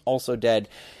reveals he is also dead.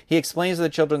 He explains to the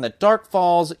children that Dark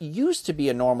Falls used to be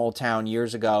a normal town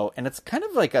years ago, and it's kind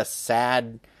of like a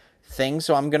sad thing.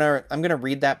 So I'm gonna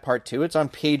read that part too. It's on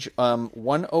page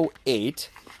 108.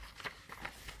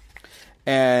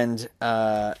 And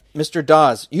Mr.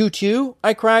 Dawes, you too?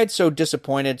 I cried, so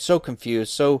disappointed, so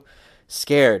confused, so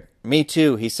scared. Me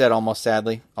too, he said almost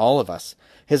sadly. All of us.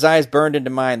 His eyes burned into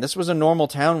mine. This was a normal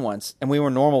town once, and we were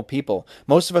normal people.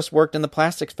 Most of us worked in the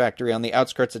plastics factory on the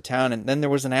outskirts of town, and then there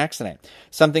was an accident.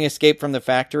 Something escaped from the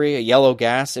factory, a yellow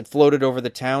gas. It floated over the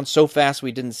town so fast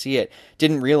we didn't see it,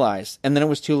 didn't realize. And then it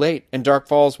was too late, and Dark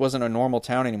Falls wasn't a normal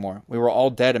town anymore. We were all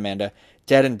dead, Amanda.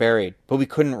 Dead and buried. But we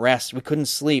couldn't rest. We couldn't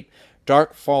sleep.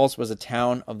 Dark Falls was a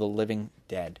town of the living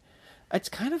dead. It's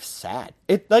kind of sad.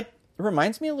 It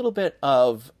reminds me a little bit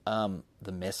of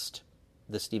The Mist,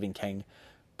 the Stephen King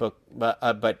book,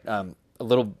 but a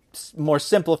little more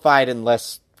simplified and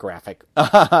less graphic.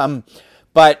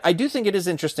 But I do think it is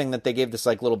interesting that they gave this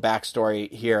little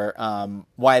backstory here,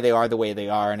 why they are the way they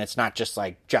are, and it's not just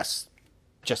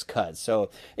just cuz. So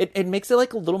it makes it a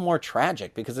little more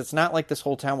tragic, because it's not like this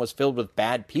whole town was filled with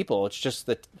bad people. It's just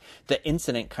that the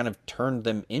incident kind of turned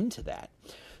them into that.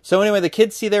 So anyway, the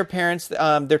kids see their parents.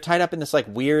 They're tied up in this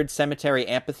weird cemetery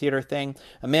amphitheater thing.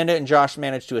 Amanda and Josh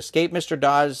manage to escape Mr.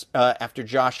 Dawes after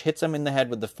Josh hits him in the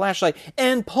head with the flashlight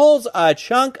and pulls a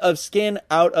chunk of skin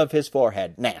out of his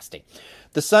forehead. Nasty.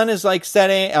 The sun is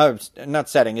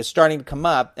is starting to come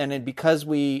up, and because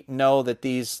we know that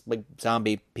these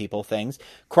zombie people things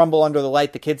crumble under the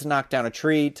light, the kids knock down a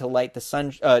tree to light the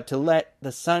sun, to let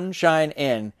the sun shine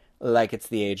in like it's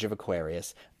the age of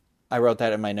Aquarius. I wrote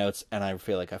that in my notes, and I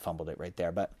feel like I fumbled it right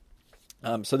there, but.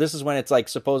 So this is when it's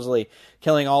supposedly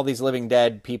killing all these living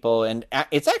dead people, and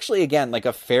it's actually again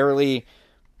a fairly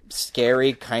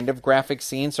scary kind of graphic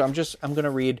scene. So I'm going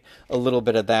to read a little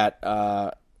bit of that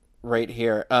right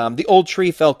here. The old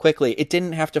tree fell quickly. It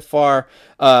didn't have to far.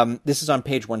 This is on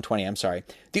page 120. I'm sorry.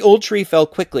 The old tree fell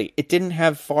quickly. It didn't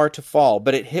have far to fall,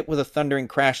 but it hit with a thundering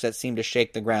crash that seemed to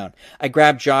shake the ground. I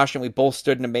grabbed Josh, and we both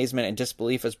stood in amazement and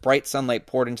disbelief as bright sunlight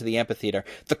poured into the amphitheater.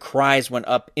 The cries went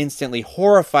up instantly.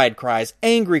 Horrified cries,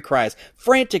 angry cries,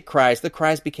 frantic cries. The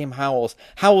cries became howls.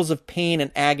 Howls of pain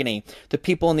and agony. The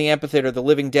people in the amphitheater, the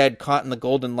living dead, caught in the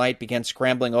golden light, began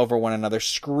scrambling over one another,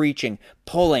 screeching,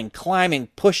 pulling, climbing,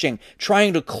 pushing,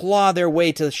 trying to claw their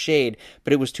way to the shade.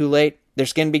 But it was too late. Their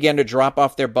skin began to drop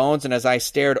off their bones, and as I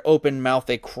stared open-mouthed,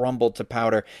 they crumbled to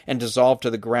powder and dissolved to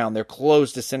the ground, their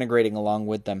clothes disintegrating along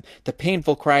with them. The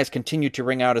painful cries continued to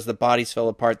ring out as the bodies fell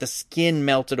apart. The skin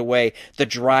melted away. The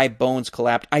dry bones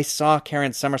collapsed. I saw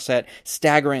Karen Somerset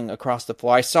staggering across the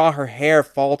floor. I saw her hair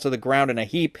fall to the ground in a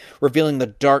heap, revealing the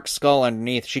dark skull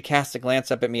underneath. She cast a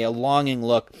glance up at me, a longing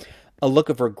look, a look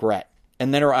of regret.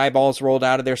 And then her eyeballs rolled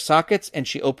out of their sockets, and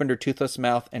she opened her toothless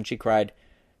mouth, and she cried,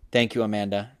 "Thank you,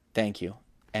 Amanda. Thank you,"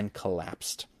 and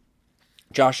collapsed.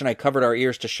 Josh and I covered our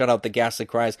ears to shut out the ghastly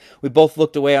cries. We both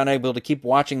looked away, unable to keep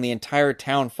watching the entire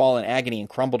town fall in agony and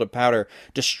crumble to powder,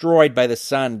 destroyed by the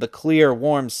sun, the clear,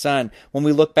 warm sun. When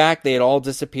we looked back, they had all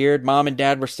disappeared. Mom and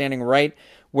Dad were standing right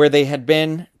where they had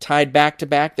been, tied back to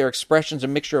back, their expressions a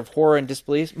mixture of horror and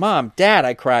disbelief. "Mom, Dad,"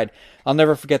 I cried. I'll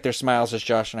never forget their smiles as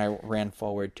Josh and I ran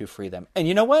forward to free them. And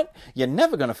you know what? You're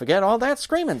never going to forget all that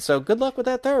screaming, so good luck with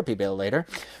that therapy bill later.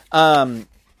 So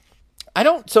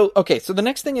the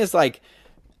next thing is I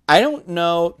don't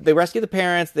know. They rescue the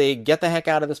parents. They get the heck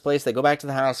out of this place. They go back to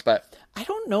the house, but I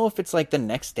don't know if it's the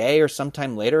next day or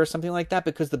sometime later or something like that,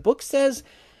 because the book says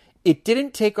it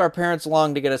didn't take our parents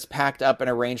long to get us packed up and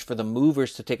arrange for the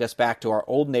movers to take us back to our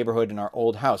old neighborhood and our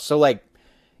old house. So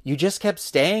you just kept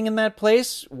staying in that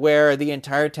place where the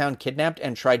entire town kidnapped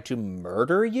and tried to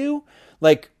murder you?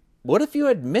 What if you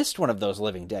had missed one of those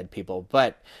living dead people?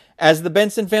 But as the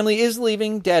Benson family is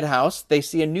leaving Dead House, they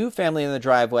see a new family in the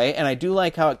driveway, and I do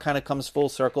like how it kind of comes full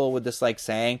circle with this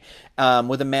saying,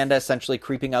 with Amanda essentially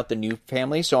creeping out the new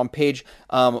family. So on page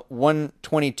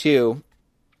 122,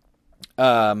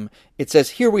 it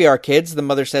says, "Here we are, kids," the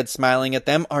mother said, smiling at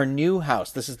them. "Our new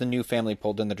house." This is the new family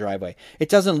pulled in the driveway. "It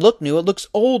doesn't look new. It looks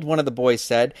old," one of the boys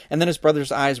said, and then his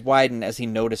brother's eyes widened as he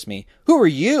noticed me. "Who are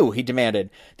you?" he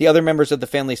demanded. The other members of the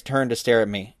family turned to stare at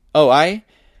me.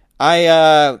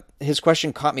 His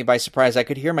question caught me by surprise. I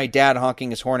could hear my dad honking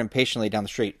his horn impatiently down the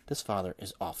street. This father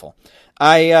is awful.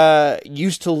 "I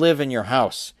used to live in your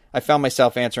house," I found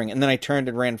myself answering, and then I turned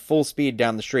and ran full speed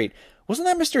down the street. Wasn't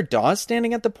that Mr. Dawes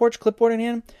standing at the porch, clipboard in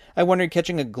hand? I wondered,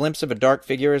 catching a glimpse of a dark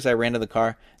figure as I ran to the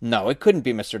car. No, it couldn't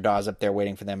be Mr. Dawes up there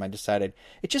waiting for them, I decided.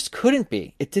 It just couldn't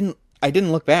be. I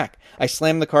didn't look back. I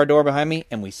slammed the car door behind me,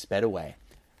 and we sped away.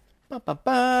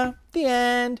 Ba-ba-ba. The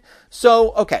end.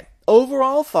 So, okay.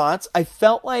 Overall thoughts, I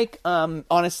felt like,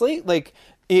 honestly, like,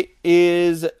 it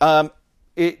is, I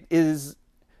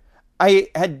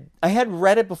had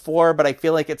read it before, but I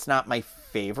feel like it's not my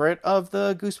favorite of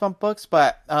the Goosebump books,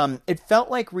 but it felt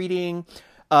like reading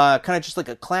kind of just like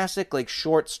a classic like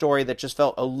short story that just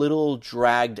felt a little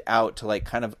dragged out to like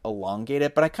kind of elongate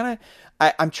it. But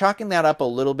I'm chalking that up a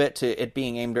little bit to it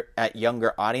being aimed at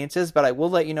younger audiences, but I will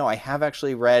let you know I have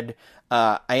actually read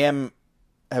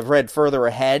have read further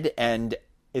ahead, and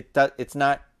it's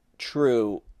not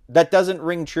true. That doesn't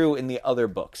ring true in the other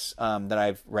books that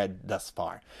I've read thus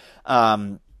far.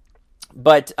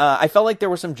 But I felt like there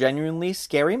were some genuinely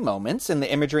scary moments in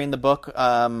the imagery in the book,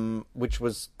 which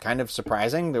was kind of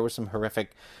surprising. There were some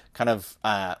horrific kind of,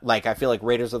 like, I feel like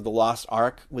Raiders of the Lost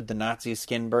Ark with the Nazi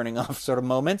skin burning off sort of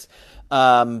moments.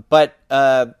 But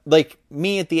like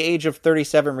me at the age of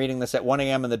 37 reading this at 1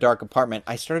 a.m. in the dark apartment,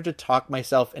 I started to talk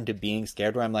myself into being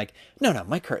scared, where I'm like, no,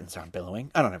 my curtains aren't billowing.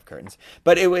 I don't have curtains.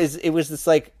 But it was this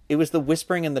like, it was the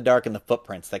whispering in the dark and the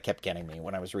footprints that kept getting me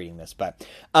when I was reading this. But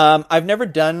I've never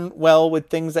done well with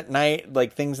things at night,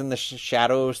 like things in the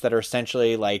shadows that are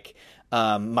essentially like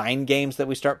mind games that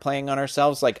we start playing on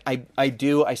ourselves. Like I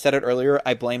said it earlier,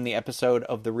 I blame the episode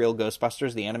of The Real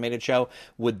Ghostbusters, the animated show,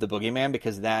 with the Boogeyman,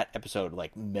 because that episode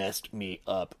like messed me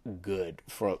up good.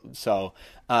 So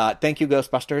thank you,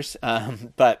 Ghostbusters.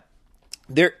 But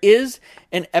there is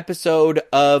an episode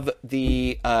of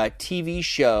the TV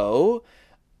show,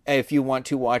 if you want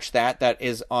to watch that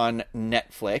is on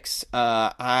Netflix.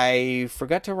 I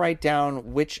forgot to write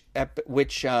down which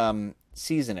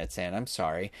season it's in. I'm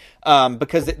sorry.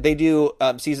 Because they do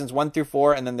seasons 1 through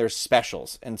 4, and then there's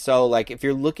specials. And so, like, if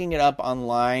you're looking it up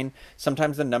online,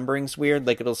 sometimes the numbering's weird.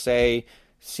 Like, it'll say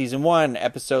season 1,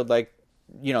 episode, like,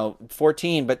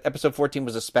 14, but episode 14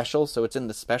 was a special, so it's in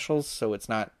the specials, so it's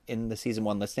not in the season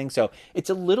 1 listing. So it's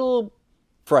a little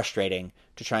frustrating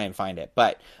to try and find it.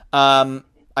 But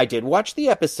I did watch the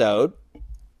episode.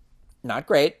 Not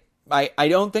great. I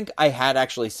don't think I had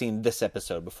actually seen this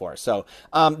episode before. So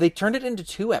they turned it into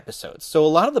 2 episodes. So a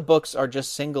lot of the books are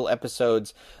just single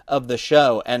episodes of the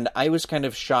show. And I was kind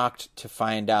of shocked to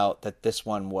find out that this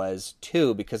one was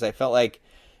 2, because I felt like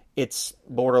it's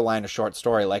borderline a short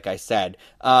story, like I said.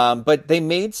 But they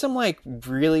made some like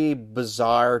really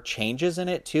bizarre changes in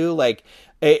it too. Like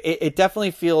it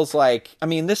definitely feels like, I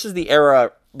mean, this is the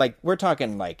era, like, we're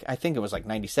talking, like, I think it was, like,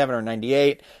 97 or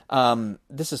 98.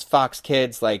 This is Fox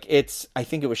Kids. Like, I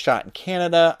think it was shot in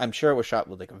Canada. I'm sure it was shot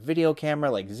with, like, a video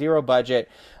camera, like, zero budget.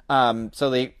 So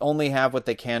they only have what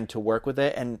they can to work with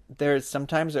it. And there's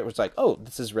sometimes it was like, oh,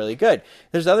 this is really good.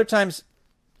 There's other times,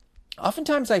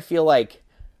 oftentimes I feel like,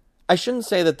 I shouldn't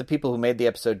say that the people who made the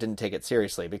episode didn't take it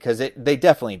seriously, because they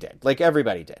definitely did. Like,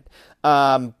 everybody did.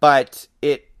 But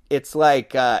it's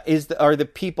like, are the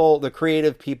people, the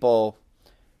creative people...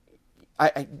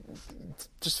 I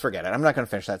just forget it. I'm not going to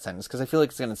finish that sentence because I feel like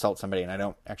it's going to insult somebody, and I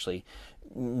don't actually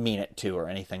mean it to or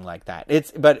anything like that.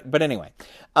 But anyway,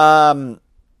 there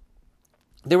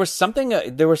was something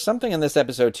in this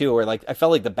episode too where, like, I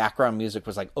felt like the background music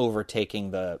was like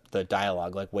overtaking the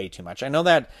dialogue like way too much. I know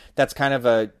that that's kind of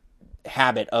a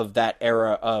habit of that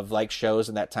era of like shows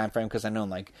in that time frame, because I know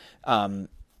like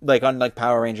on like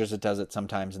Power Rangers, it does it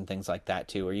sometimes and things like that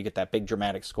too, where you get that big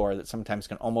dramatic score that sometimes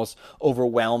can almost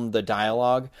overwhelm the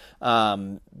dialogue.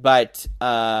 But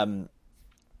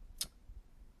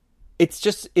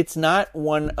it's not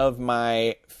one of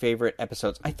my favorite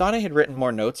episodes. I thought I had written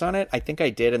more notes on it. I think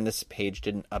I did, and this page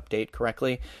didn't update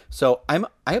correctly. So I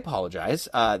apologize.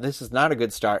 This is not a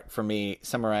good start for me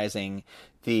summarizing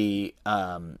the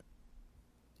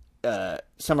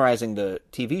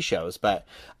TV shows, but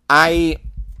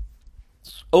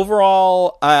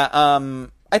overall,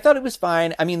 I thought it was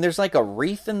fine. I mean, there's like a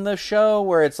wreath in the show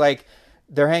where it's like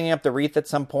they're hanging up the wreath at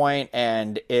some point,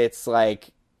 and it's like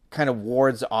kind of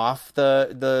wards off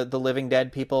the living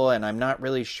dead people, and I'm not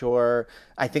really sure.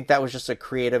 I think that was just a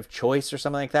creative choice or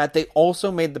something like that. They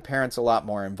also made the parents a lot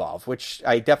more involved, which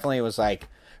I definitely was like,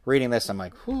 reading this, I'm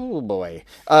like, oh boy.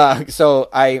 So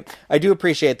I do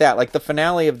appreciate that. Like, the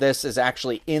finale of this is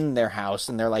actually in their house,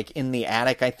 and they're like in the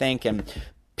attic, I think, and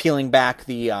peeling back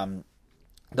the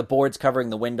boards covering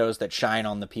the windows that shine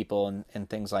on the people and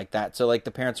things like that. So, like, the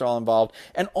parents are all involved.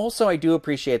 And also, I do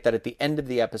appreciate that at the end of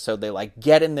the episode, they, like,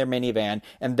 get in their minivan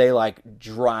and they, like,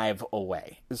 drive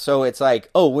away. So it's like,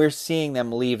 oh, we're seeing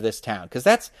them leave this town. Because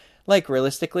that's, like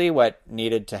realistically what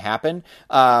needed to happen.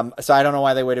 So I don't know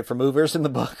why they waited for movers in the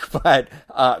book, but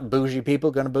bougie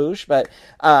people gonna bouge. But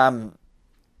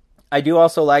I do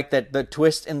also like that the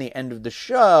twist in the end of the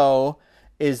show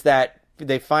is that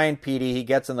they find Petey, he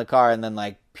gets in the car, and then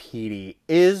like Petey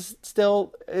is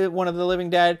still one of the living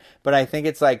dead. But I think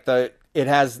it's like it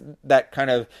has that kind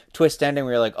of twist ending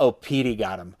where you're like, oh, Petey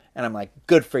got him. And I'm like,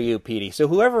 good for you, Petey. So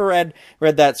whoever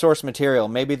read that source material,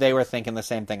 maybe they were thinking the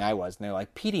same thing I was. And they're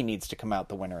like, Petey needs to come out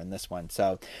the winner in this one.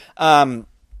 So,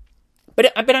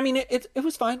 but I mean, it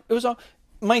was fine. It was all.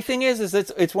 My thing is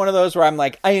it's one of those where I'm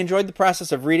like, I enjoyed the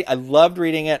process of reading. I loved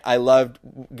reading it. I loved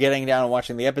getting down and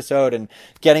watching the episode and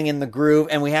getting in the groove.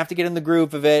 And we have to get in the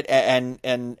groove of it and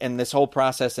this whole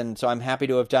process. And so I'm happy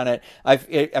to have done it. I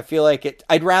feel like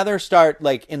I'd rather start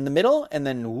like in the middle and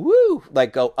then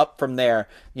like go up from there,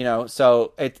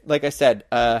 So it, like I said,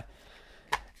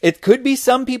 it could be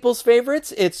some people's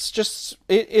favorites. It's just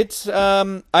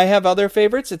I have other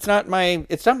favorites. It's not my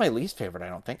least favorite, I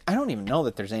don't think. I don't even know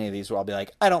that there's any of these where I'll be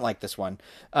like, I don't like this one.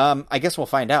 I guess we'll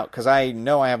find out because I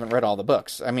know I haven't read all the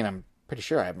books. I mean, I'm pretty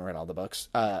sure I haven't read all the books.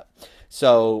 I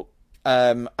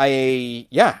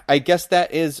guess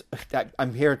that is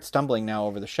I'm here stumbling now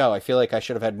over the show. I feel like I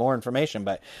should have had more information,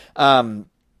 but I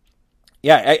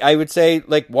would say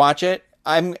like watch it.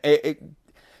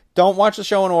 Don't watch the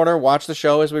show in order. Watch the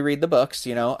show as we read the books.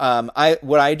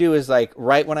 What I do is like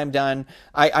right when I'm done,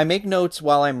 I make notes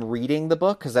while I'm reading the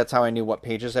book because that's how I knew what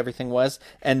pages everything was.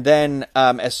 And then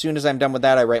as soon as I'm done with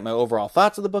that, I write my overall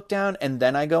thoughts of the book down, and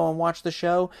then I go and watch the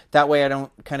show. That way, I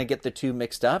don't kind of get the two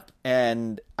mixed up.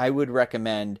 And I would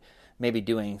recommend maybe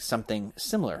doing something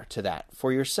similar to that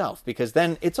for yourself because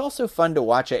then it's also fun to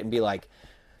watch it and be like,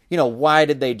 why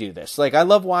did they do this? Like, I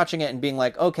love watching it and being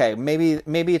like, okay, maybe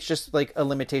it's just like a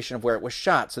limitation of where it was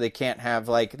shot. So they can't have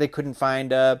like, they couldn't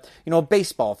find a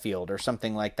baseball field or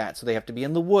something like that. So they have to be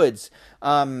in the woods.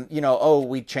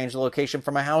 We changed the location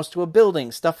from a house to a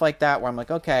building, stuff like that, where I'm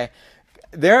like, okay,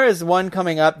 there is one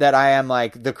coming up that I am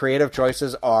like, the creative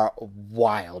choices are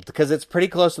wild because it's pretty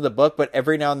close to the book, but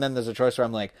every now and then there's a choice where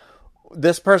I'm like,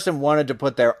 this person wanted to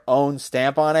put their own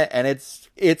stamp on it. And it's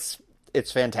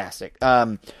fantastic.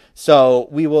 So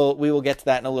we will get to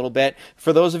that in a little bit.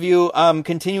 For those of you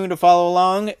continuing to follow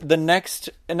along, the next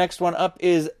one up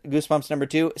is Goosebumps number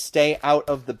 2, Stay Out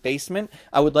of the Basement.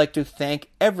 I would like to thank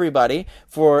everybody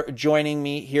for joining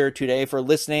me here today, for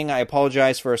listening. I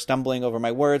apologize for stumbling over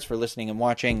my words, for listening and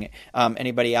watching.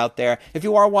 Anybody out there, if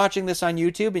you are watching this on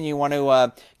YouTube and you want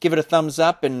to give it a thumbs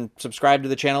up and subscribe to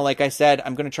the channel, like I said,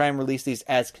 I'm going to try and release these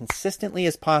as consistently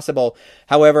as possible.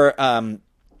 However,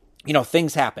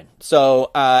 things happen.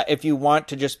 So if you want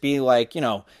to just be like,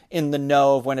 in the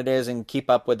know of when it is and keep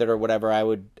up with it or whatever, I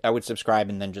would subscribe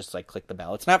and then just like click the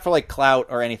bell. It's not for like clout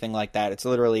or anything like that. It's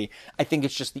literally, I think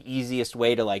it's just the easiest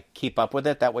way to like keep up with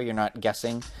it. That way you're not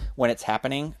guessing when it's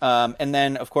happening. And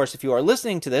then of course, if you are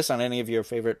listening to this on any of your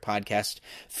favorite podcast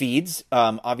feeds,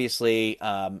 obviously,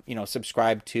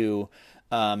 subscribe to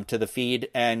the feed,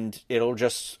 and it'll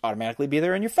just automatically be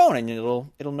there on your phone, and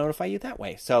it'll notify you that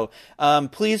way. So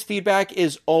please, feedback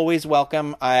is always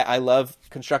welcome. I love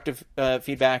constructive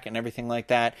feedback and everything like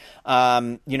that.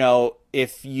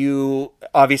 If you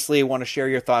obviously want to share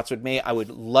your thoughts with me, I would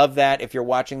love that. If you're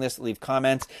watching this, leave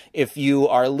comments. If you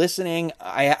are listening,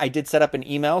 I did set up an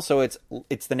email, so it's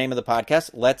the name of the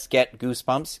podcast, Let's Get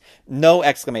Goosebumps. No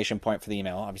exclamation point for the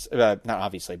email, not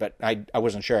obviously, but I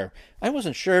wasn't sure. I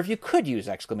wasn't sure if you could use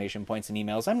exclamation points in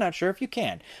emails. I'm not sure if you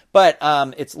can. But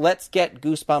it's Let's Get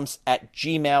Goosebumps at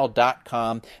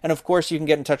gmail.com. And of course, you can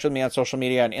get in touch with me on social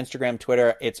media, on Instagram,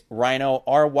 Twitter. It's Rhino,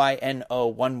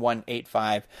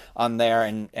 RYNO1185 on there,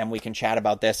 and we can chat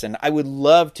about this. And I would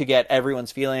love to get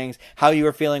everyone's feelings, how you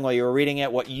were feeling while you were reading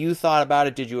it, what you thought about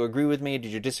it. Did you agree with me?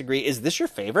 Did you disagree? Is this your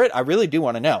favorite? I really do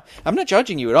want to know. I'm not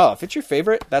judging you at all. If it's your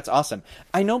favorite, that's awesome.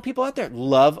 I know people out there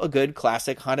love a good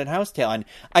classic haunted house tale, and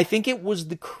I think it was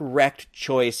the correct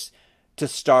choice to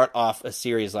start off a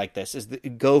series like this, is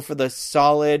go for the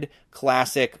solid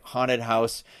classic haunted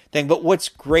house thing. But what's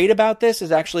great about this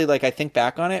is actually, like, I think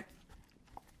back on it,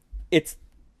 it's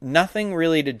nothing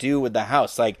really to do with the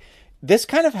house. Like, this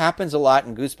kind of happens a lot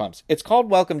in Goosebumps. It's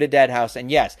called Welcome to Dead House, and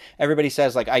yes, everybody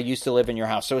says, like, I used to live in your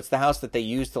house. So it's the house that they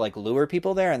use to, like, lure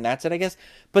people there, and that's it, I guess.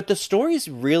 But the story's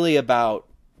really about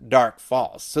Dark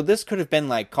Falls. So this could have been,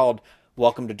 like, called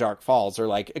Welcome to Dark Falls, or,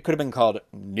 like, it could have been called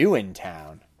New in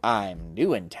Town. I'm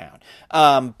new in town.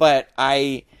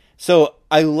 So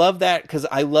I love that, because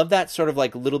I love that sort of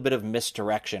like little bit of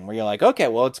misdirection where you're like, okay,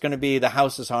 well, it's going to be the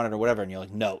house is haunted or whatever. And you're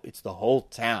like, no, it's the whole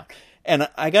town. And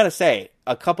I got to say,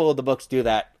 a couple of the books do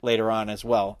that later on as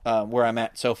well, where I'm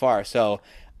at so far. So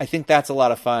I think that's a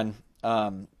lot of fun.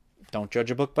 Don't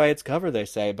judge a book by its cover, they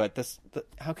say, but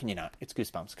how can you not? It's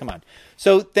Goosebumps. Come on.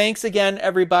 So thanks again,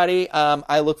 everybody.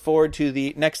 I look forward to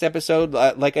the next episode.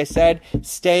 Like I said,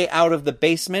 stay out of the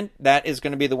basement. That is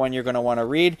going to be the one you're going to want to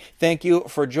read. Thank you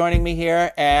for joining me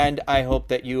here, and I hope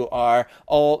that you are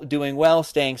all doing well,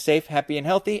 staying safe, happy, and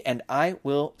healthy, and I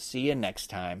will see you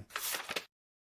next time.